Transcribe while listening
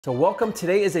So welcome.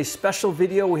 Today is a special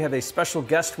video. We have a special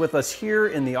guest with us here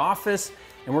in the office,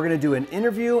 and we're going to do an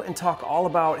interview and talk all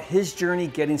about his journey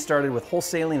getting started with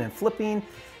wholesaling and flipping.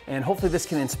 And hopefully this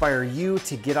can inspire you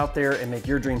to get out there and make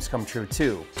your dreams come true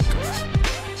too.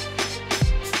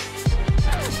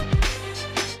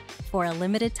 For a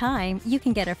limited time, you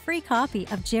can get a free copy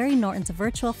of Jerry Norton's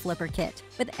Virtual Flipper Kit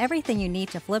with everything you need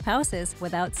to flip houses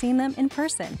without seeing them in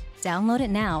person. Download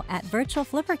it now at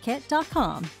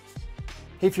virtualflipperkit.com.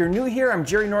 Hey, if you're new here, I'm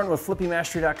Jerry Norton with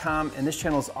FlippingMastery.com, and this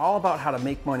channel is all about how to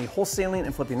make money wholesaling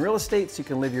and flipping real estate so you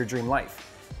can live your dream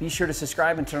life. Be sure to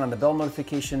subscribe and turn on the bell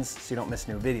notifications so you don't miss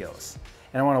new videos.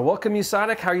 And I want to welcome you,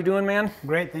 Sadek. How are you doing, man?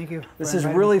 Great, thank you. This is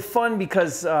really fun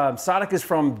because Sadek is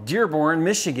from Dearborn,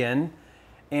 Michigan,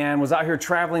 and was out here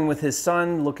traveling with his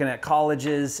son, looking at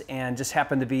colleges, and just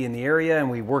happened to be in the area, and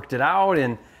we worked it out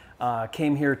and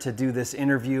came here to do this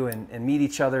interview and meet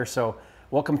each other. So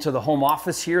welcome to the home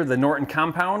office here, the Norton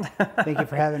compound. Thank you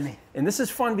for having me. And this is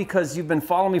fun because you've been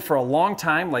following me for a long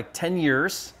time, like 10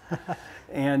 years.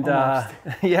 And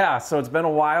yeah, so it's been a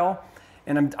while.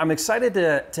 And I'm excited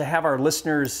to have our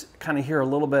listeners kind of hear a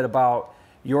little bit about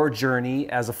your journey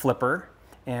as a flipper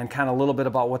and kind of a little bit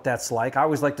about what that's like. I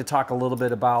always like to talk a little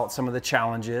bit about some of the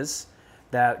challenges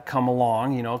that come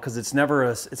along, you know, because it's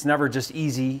never just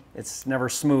easy. It's never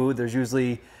smooth. There's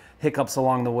usually hiccups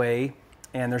along the way.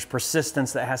 And there's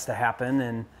persistence that has to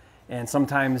happen, and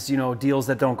sometimes, you know, deals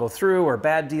that don't go through or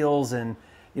bad deals, and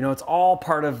you know, it's all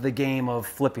part of the game of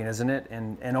flipping, isn't it?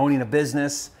 And owning a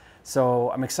business. So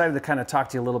I'm excited to kind of talk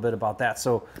to you a little bit about that.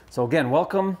 So again,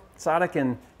 welcome, Sadek,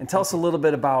 and tell us a little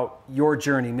bit about your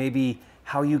journey, maybe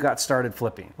how you got started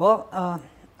flipping. Well,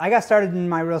 I got started in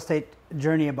my real estate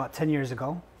journey about 10 years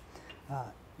ago.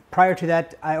 Prior to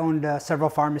that, I owned several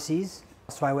pharmacies,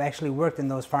 so I actually worked in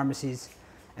those pharmacies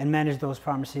and managed those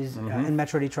pharmacies in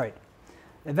Metro Detroit.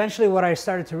 Eventually what I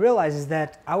started to realize is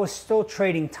that I was still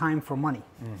trading time for money.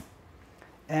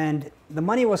 And the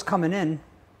money was coming in,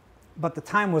 but the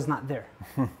time was not there.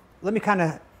 Let me kind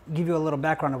of give you a little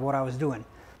background of what I was doing.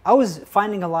 I was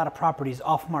finding a lot of properties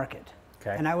off market.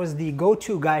 Okay. And I was the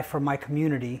go-to guy for my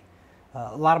community.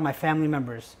 A lot of my family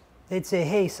members, they'd say,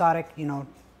 hey, Sadek, you know,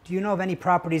 do you know of any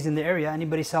properties in the area?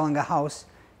 Anybody selling a house?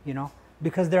 You know,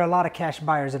 because there are a lot of cash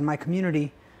buyers in my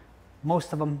community.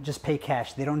 Most of them just pay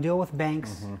cash. They don't deal with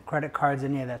banks, credit cards,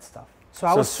 any of that stuff. So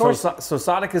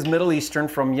Sadek is Middle Eastern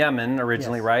from Yemen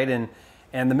originally, yes. Right?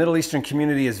 And the Middle Eastern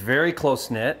community is very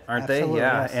close knit, aren't Absolutely, they?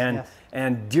 Yeah. Yes,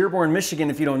 And Dearborn, Michigan,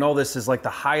 if you don't know this, is like the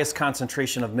highest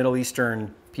concentration of Middle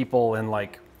Eastern people in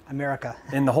like America,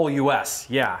 in the whole U.S.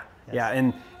 Yeah, yes. Yeah.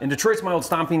 And Detroit's my old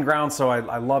stomping ground, so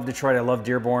I love Detroit. I love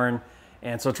Dearborn,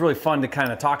 and so it's really fun to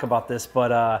kind of talk about this,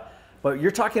 But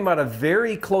you're talking about a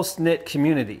very close-knit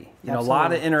community. You know, a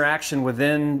lot of interaction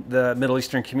within the Middle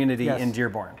Eastern community in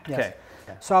Dearborn. Yes.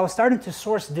 Okay. So I was starting to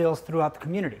source deals throughout the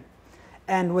community.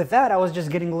 And with that, I was just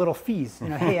getting little fees. You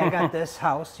know, hey, I got this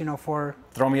house, you know, for...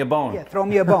 Throw me a bone. Yeah, throw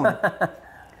me a bone.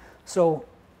 So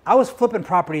I was flipping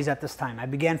properties at this time. I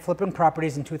began flipping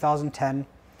properties in 2010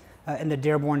 in the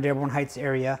Dearborn Heights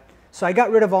area. So I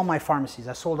got rid of all my pharmacies.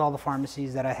 I sold all the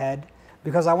pharmacies that I had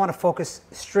because I want to focus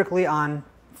strictly on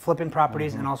flipping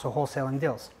properties and also wholesaling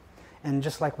deals. And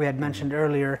just like we had mentioned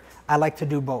earlier, I like to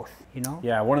do both, you know?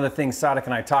 Yeah, one of the things Sadek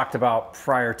and I talked about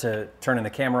prior to turning the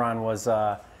camera on was,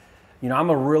 you know,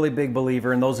 I'm a really big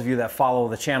believer, and those of you that follow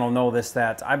the channel know this,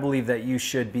 that I believe that you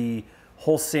should be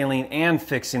wholesaling and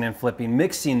fixing and flipping,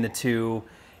 mixing the two,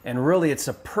 and really it's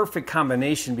a perfect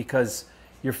combination because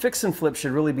your fix and flip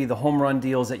should really be the home run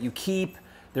deals that you keep.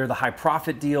 They're the high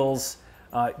profit deals.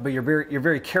 But you're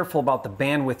very careful about the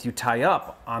bandwidth you tie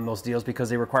up on those deals because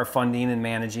they require funding and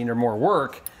managing or more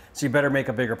work, so you better make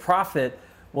a bigger profit.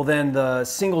 Well, then the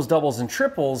singles, doubles, and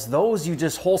triples, those you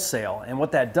just wholesale. And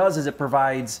what that does is it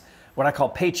provides what I call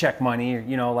paycheck money,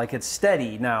 you know, like it's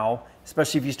steady now,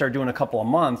 especially if you start doing a couple a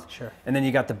month. Sure. And then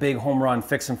you got the big home run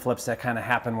fix and flips that kind of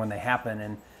happen when they happen.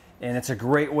 And it's a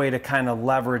great way to kind of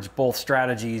leverage both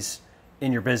strategies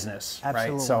in your business.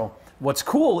 Absolutely. Right? So what's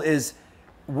cool is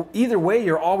either way,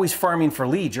 you're always farming for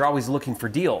leads. You're always looking for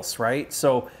deals, right?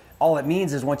 So all it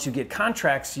means is once you get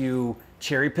contracts, you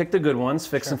cherry pick the good ones,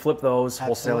 fix and flip those,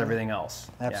 wholesale everything else.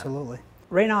 Absolutely. Yeah.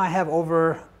 Right now I have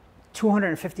over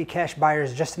 250 cash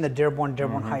buyers just in the Dearborn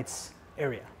Heights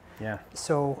area. Yeah.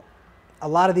 So a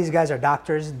lot of these guys are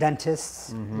doctors,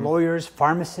 dentists, lawyers,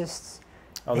 pharmacists.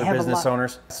 Oh, they're business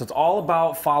owners. So it's all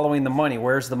about following the money.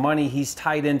 Where's the money? He's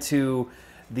tied into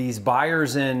these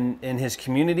buyers in his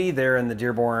community there in the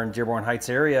Dearborn Heights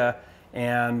area,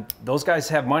 and those guys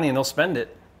have money and they'll spend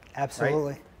it.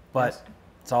 Absolutely. Right? But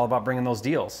It's all about bringing those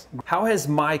deals. How has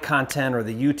my content or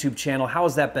the YouTube channel, how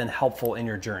has that been helpful in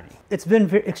your journey? It's been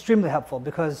extremely helpful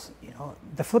because, you know,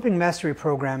 the Flipping Mastery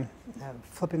program,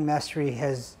 Flipping Mastery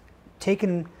has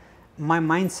taken my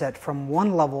mindset from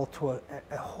one level to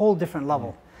a whole different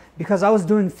level. Because I was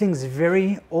doing things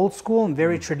very old school and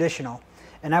very traditional.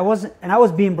 And I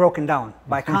was being broken down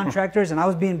by contractors, and I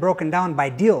was being broken down by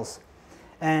deals.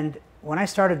 And when I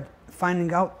started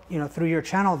finding out, you know, through your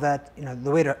channel that, you know,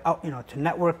 the way to, you know, to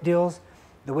network deals,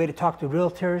 the way to talk to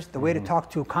realtors, the way to talk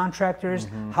to contractors,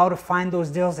 how to find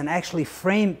those deals and actually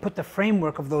put the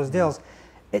framework of those deals,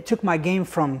 it took my game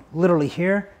from literally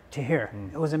here to here.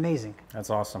 It was amazing. That's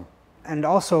awesome. And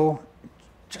also,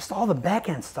 just all the back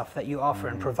end stuff that you offer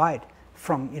and provide,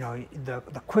 from, you know, the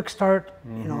quick start,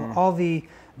 you know, all the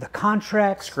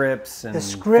contracts, scripts and the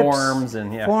scripts, forms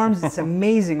and forms. It's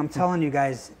amazing. I'm telling you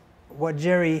guys, what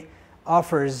Jerry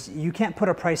offers, you can't put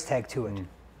a price tag to it.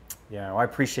 Yeah, well, I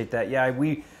appreciate that. Yeah,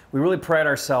 we really pride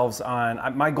ourselves on,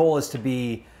 my goal is to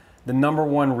be the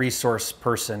 #1 resource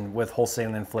person with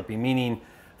wholesaling and flipping, meaning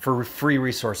for free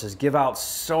resources. Give out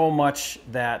so much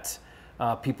that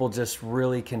people just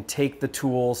really can take the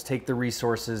tools, take the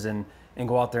resources, and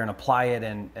go out there and apply it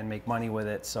and make money with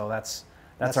it. So that's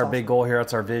our awesome. big goal here.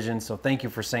 That's our vision. So thank you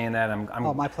for saying that.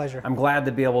 Oh, my pleasure. I'm glad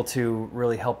to be able to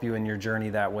really help you in your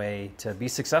journey that way to be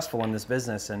successful in this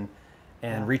business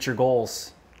and reach your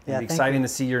goals. Yeah, It'll be exciting to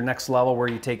see your next level where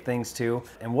you take things to.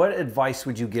 And what advice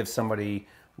would you give somebody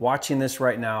watching this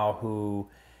right now who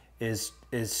is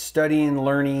studying,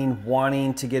 learning,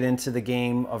 wanting to get into the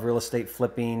game of real estate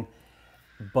flipping,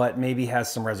 but maybe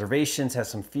has some reservations, has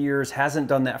some fears, hasn't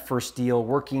done that first deal,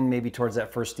 working maybe towards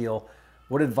that first deal?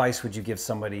 What advice would you give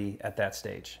somebody at that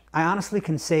stage? I honestly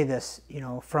can say this, you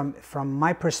know, from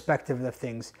my perspective of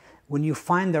things, when you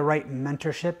find the right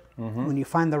mentorship, when you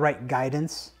find the right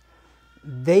guidance,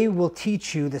 they will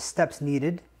teach you the steps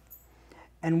needed.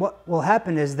 And what will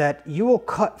happen is that you will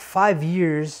cut 5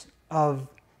 years of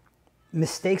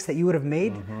mistakes that you would have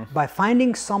made by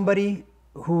finding somebody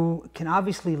who can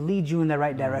obviously lead you in the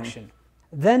right direction.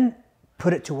 Then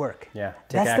put it to work. Yeah,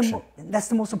 take action. That's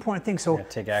the most important thing. So yeah,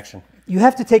 take action. You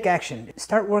have to take action.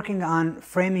 Start working on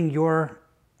framing your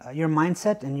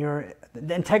mindset and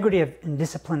the integrity and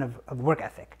discipline of work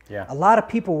ethic. Yeah. A lot of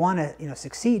people want to, you know,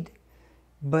 succeed,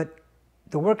 but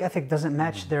the work ethic doesn't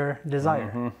match their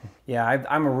desire. Yeah,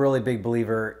 I'm a really big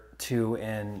believer too,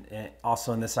 and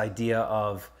also in this idea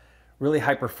of really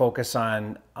hyper focus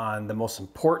on the most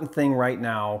important thing right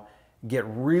now, get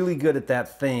really good at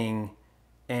that thing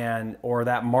or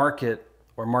that market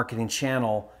or marketing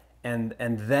channel, and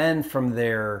then from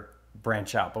there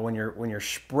branch out. But when you're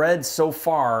spread so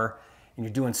far and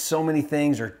you're doing so many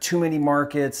things or too many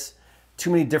markets, too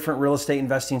many different real estate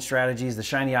investing strategies, the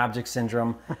shiny object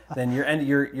syndrome, then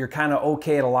you're kind of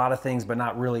okay at a lot of things, but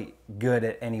not really good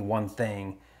at any one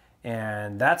thing.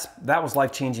 And that was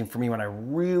life-changing for me when I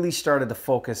really started to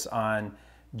focus on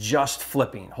just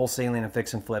flipping, wholesaling and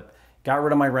fix and flip. Got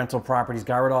rid of my rental properties,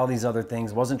 got rid of all these other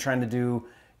things, wasn't trying to do,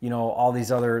 you know, all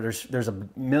these other, there's a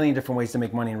million different ways to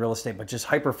make money in real estate, but just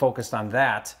hyper-focused on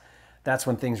that. That's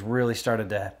when things really started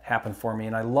to happen for me.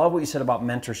 And I love what you said about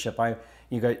mentorship.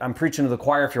 I'm preaching to the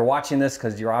choir if you're watching this,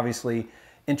 because you're obviously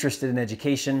interested in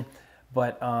education,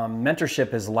 but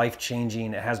mentorship is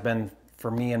life-changing. It has been for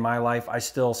me in my life. I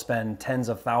still spend tens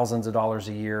of thousands of dollars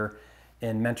a year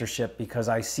in mentorship because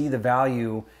I see the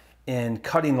value in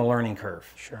cutting the learning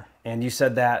curve. Sure. And you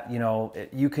said that, you know,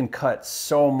 you can cut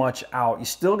so much out. You're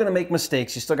still going to make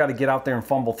mistakes. You still got to get out there and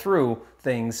fumble through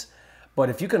things. But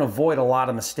if you can avoid a lot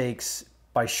of mistakes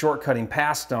by shortcutting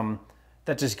past them,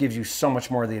 that just gives you so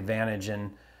much more of the advantage.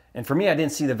 And for me, I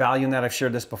didn't see the value in that. I've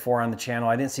shared this before on the channel.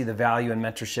 I didn't see the value in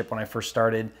mentorship when I first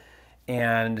started.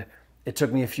 And it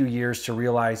took me a few years to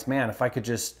realize, man, if I could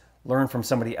just learn from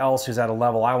somebody else who's at a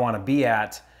level I want to be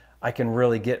at, I can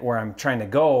really get where I'm trying to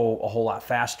go a whole lot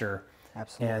faster.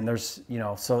 Absolutely. And there's, you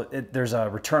know, there's a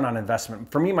return on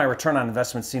investment. For me, my return on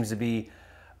investment seems to be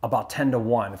about 10 to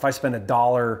 1. If I spend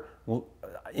 $1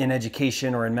 in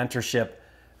education or in mentorship,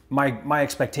 my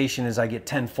expectation is I get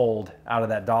tenfold out of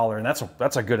that dollar, and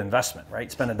that's a good investment,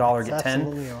 right? Spend $1, get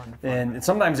 10. And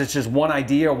sometimes it's just one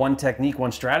idea, one technique,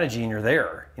 one strategy, and you're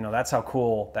there. You know, that's how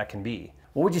cool that can be.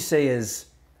 What would you say is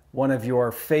one of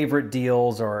your favorite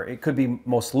deals, or it could be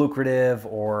most lucrative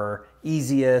or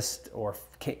easiest or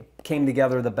came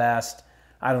together the best?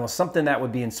 I don't know, something that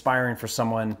would be inspiring for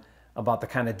someone about the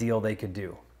kind of deal they could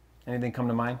do. Anything come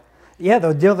to mind? Yeah,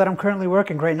 the deal that I'm currently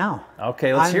working right now.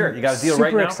 Okay, let's hear it. You got a deal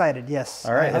right now? Super excited, yes.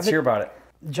 All right, let's hear about it.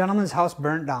 The gentleman's house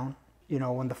burnt down. You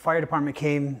know, when the fire department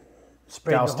came,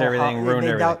 sprayed Doused the whole everything, house.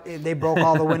 ruined everything. They broke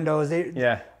all the windows.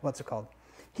 Yeah. What's it called?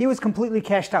 He was completely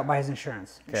cashed out by his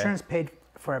insurance. Okay. Insurance paid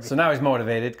for everything. So now he's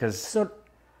motivated because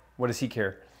what does he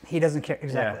care? He doesn't care,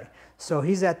 exactly. Yeah. So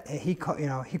he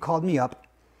called me up,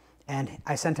 and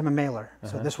I sent him a mailer.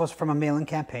 So this was from a mailing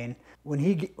campaign. When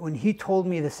he told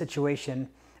me the situation,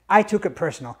 I took it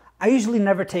personal. I usually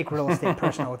never take real estate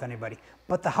personal with anybody,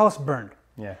 but the house burned.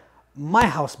 Yeah. My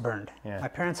house burned. Yeah. My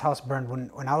parents' house burned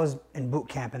when I was in boot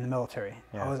camp in the military.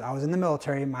 Yeah. I was in the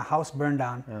military. My house burned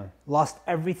down. Yeah. Lost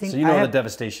everything. So you know the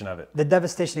devastation of it. The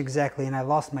devastation, exactly. And I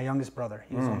lost my youngest brother.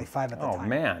 He was only 5 at the time. Oh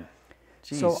man,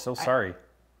 jeez, so sorry.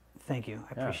 Thank you.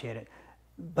 I appreciate it.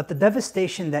 But the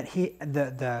devastation that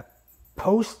the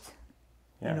post,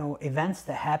 events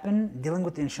that happen, dealing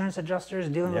with the insurance adjusters,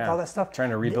 dealing with all that stuff. Trying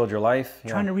to rebuild your life.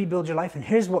 Trying to rebuild your life. And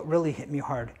here's what really hit me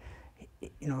hard.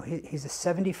 He's a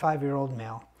 75-year-old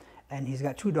male, and he's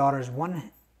got 2 daughters.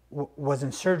 One was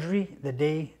in surgery the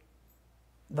day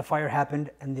the fire happened,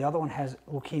 and the other one has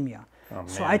leukemia. Oh,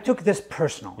 so I took this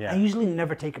personal. I usually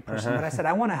never take it personal, but I said,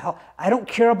 I want to help. I don't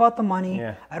care about the money.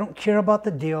 I don't care about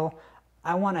the deal.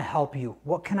 I want to help you.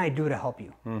 What can I do to help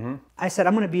you? I said,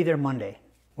 I'm going to be there Monday.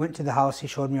 Went to the house. He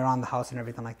showed me around the house and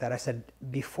everything like that. I said,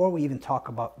 before we even talk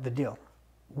about the deal,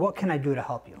 what can I do to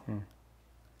help you?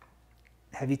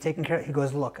 Have you taken care of it? He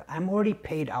goes, look, I'm already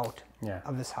paid out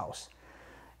of this house.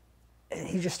 And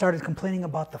he just started complaining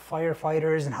about the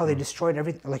firefighters and how they destroyed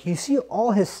everything. Like, you see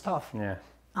all his stuff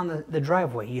on the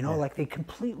driveway, like they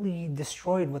completely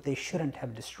destroyed what they shouldn't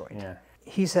have destroyed.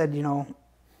 He said,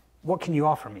 what can you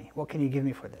offer me? What can you give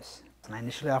me for this? And I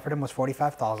initially offered him was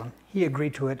 $45,000. He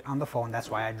agreed to it on the phone. That's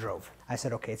why I drove. I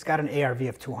said, okay, it's got an ARV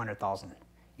of $200,000.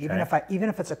 Even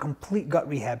if it's a complete gut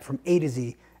rehab from A to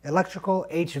Z, electrical,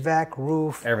 HVAC,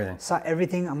 roof,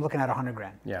 everything, I'm looking at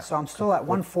 $100,000. Yeah. So I'm still at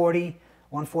 140,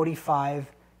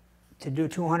 145. To do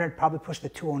 200, probably push the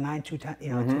 209, 210,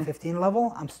 215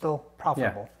 level. I'm still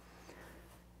profitable.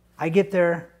 I get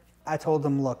there. I told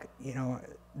them, look,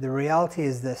 the reality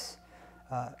is this.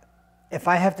 If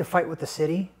I have to fight with the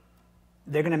city,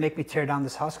 they're going to make me tear down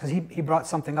this house, because he brought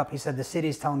something up. He said the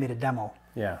city's telling me to demo.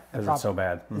 Yeah, because it's so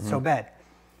bad. It's so bad.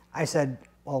 I said,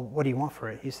 well, what do you want for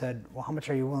it? He said, well, how much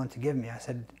are you willing to give me? I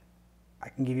said, I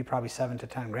can give you probably 7 to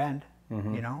 10 grand,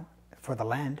 for the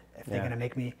land, if they're going to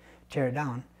make me tear it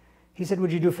down. He said,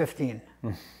 would you do 15?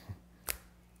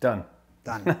 Done.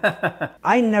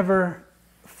 I never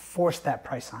forced that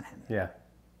price on him. Yeah.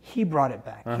 He brought it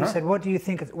back. He said, what do you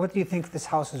think this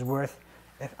house is worth?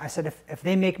 I said, if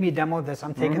they make me demo this,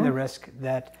 I'm taking the risk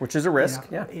that... Which is a risk,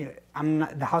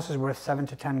 the house is worth 7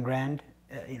 to 10 grand.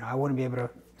 I wouldn't be able to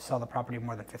sell the property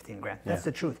more than 15 grand. That's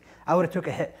the truth. I would have took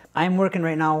a hit. I'm working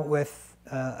right now with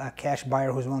a cash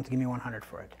buyer who's willing to give me 100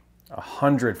 for it.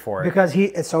 100 for it? Because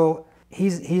he's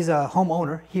a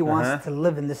homeowner. He wants to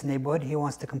live in this neighborhood. He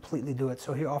wants to completely do it.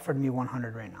 So he offered me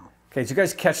 100 right now. Okay, so you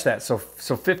guys catch that. So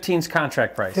 15 is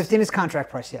contract price. 15 is contract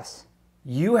price, yes.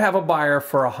 You have a buyer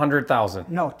for 100,000.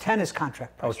 No, 10 is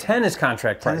contract price. Oh, 10 is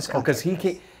contract price. Because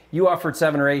you offered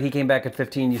 7 or 8. He came back at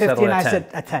 15. You settled at 10. I said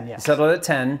at 10. Yes. You settled at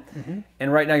 10.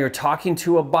 And right now you're talking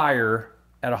to a buyer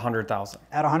at 100,000.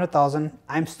 At 100,000,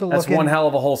 I'm still looking. That's one hell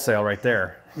of a wholesale right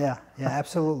there. Yeah,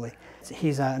 absolutely.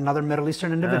 He's another Middle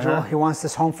Eastern individual. He wants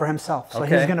this home for himself. So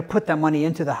he's going to put that money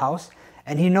into the house,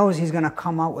 and he knows he's going to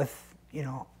come out with,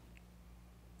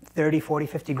 30, 40,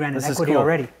 50 grand in equity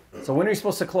already. So when are you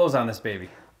supposed to close on this baby?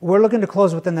 We're looking to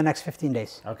close within the next 15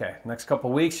 days. Okay, next couple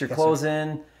of weeks, you're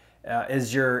closing.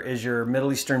 Is your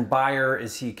Middle Eastern buyer,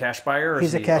 is he a cash buyer? Or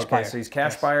he's a cash buyer. So he's a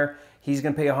cash buyer. He's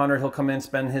going to pay 100. He'll come in,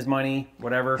 spend his money,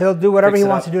 whatever. He'll do whatever he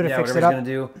wants to do to fix it up. Whatever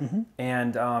he's going to do.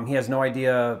 And he has no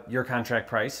idea your contract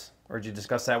price. Or did you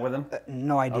discuss that with him?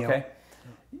 No idea. Okay.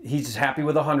 He's just happy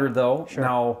with 100 though. Sure.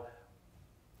 Now,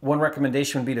 one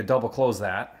recommendation would be to double close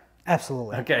that.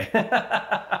 Absolutely. Okay.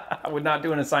 I would not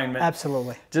do an assignment.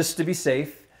 Absolutely. Just to be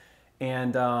safe.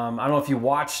 And I don't know if you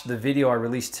watched the video I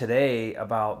released today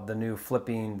about the new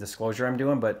flipping disclosure I'm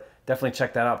doing, but definitely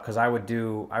check that out, because I would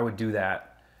do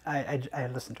that. I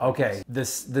listened to it. Okay. The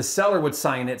seller would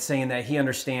sign it saying that he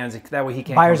understands, that way he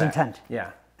can't buyer's intent.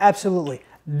 Yeah. Absolutely.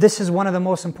 This is one of the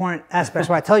most important aspects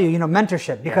why I tell you,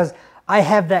 mentorship, because I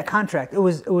have that contract. It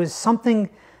was something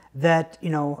that,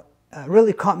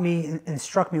 really caught me and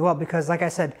struck me well, because like I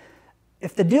said,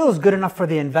 if the deal is good enough for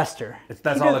the investor,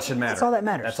 that's all that should matter. That's all that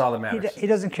matters. That's all that matters. He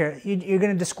doesn't care. You're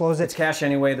going to disclose it. It's cash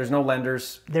anyway. There's no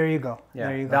lenders. There you go. Yeah.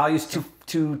 There you go. Value's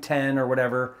 210 or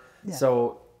whatever. Yeah.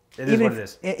 So it is what it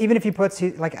is. Even if he puts,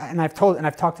 and I've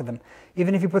talked to them,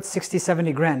 even if he puts 60,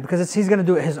 70 grand, because he's going to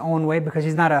do it his own way, because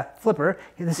he's not a flipper.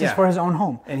 This is for his own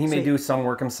home. And he may do some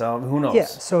work himself. Who knows? Yeah.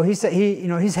 So he said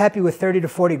he's happy with 30 to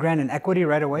 40 grand in equity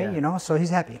right away. So he's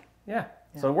happy. Yeah.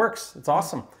 So it works. It's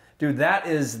awesome. Dude, that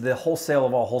is the wholesale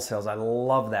of all wholesales. I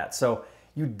love that. So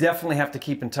you definitely have to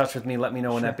keep in touch with me. Let me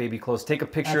know when that baby closes. Take a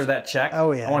picture of that check.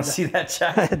 Oh yeah. I want to see that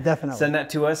check. Definitely. Send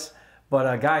that to us.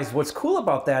 But guys, what's cool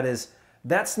about that is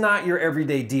that's not your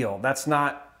everyday deal.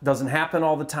 Doesn't happen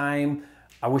all the time.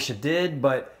 I wish it did,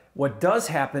 but what does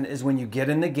happen is when you get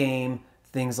in the game,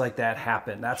 things like that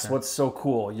happen. That's what's so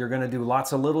cool. You're gonna do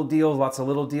lots of little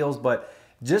deals, but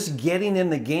just getting in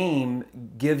the game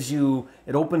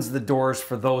it opens the doors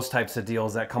for those types of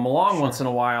deals that come along once in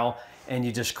a while, and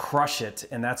you just crush it.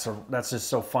 And that's just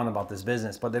so fun about this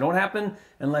business. But they don't happen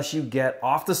unless you get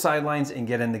off the sidelines and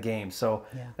get in the game. So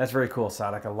that's very cool,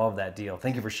 Sadek. I love that deal.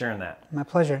 Thank you for sharing that. My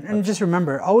pleasure. And just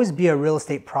remember, always be a real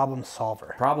estate problem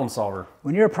solver. Problem solver.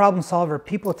 When you're a problem solver,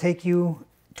 people take you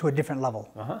to a different level.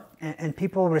 And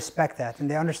people respect that,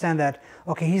 and they understand that,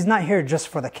 okay, he's not here just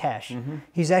for the cash.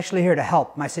 He's actually here to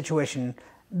help my situation,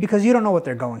 because you don't know what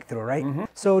they're going through, right?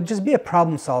 So just be a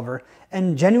problem solver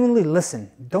and genuinely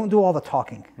listen. Don't do all the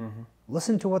talking.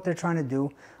 Listen to what they're trying to do.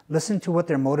 Listen to what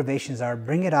their motivations are.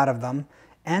 Bring it out of them,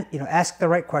 and ask the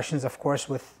right questions, of course,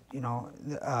 with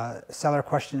seller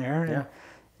questionnaire. And I'm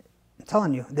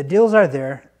telling you, the deals are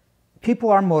there. People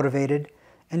are motivated.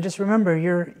 And just remember,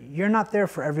 you're not there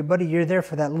for everybody. You're there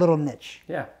for that little niche.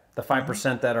 Yeah, the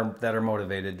 5% that are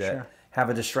motivated, that have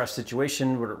a distressed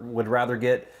situation, would rather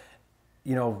get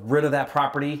rid of that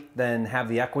property than have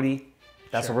the equity.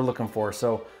 That's what we're looking for.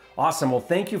 So awesome. Well,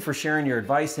 thank you for sharing your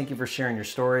advice. Thank you for sharing your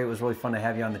story. It was really fun to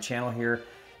have you on the channel here.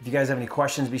 If you guys have any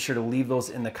questions, be sure to leave those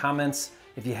in the comments.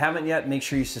 If you haven't yet, make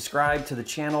sure you subscribe to the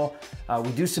channel.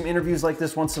 We do some interviews like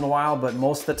this once in a while, but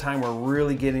most of the time we're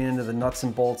really getting into the nuts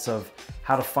and bolts of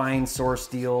how to find source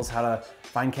deals, how to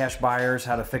find cash buyers,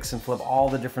 how to fix and flip, all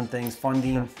the different things,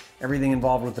 funding, everything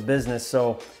involved with the business.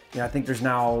 So I think there's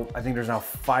now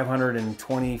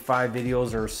 525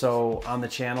 videos or so on the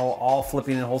channel, all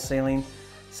flipping and wholesaling.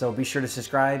 So be sure to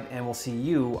subscribe, and we'll see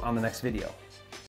you on the next video.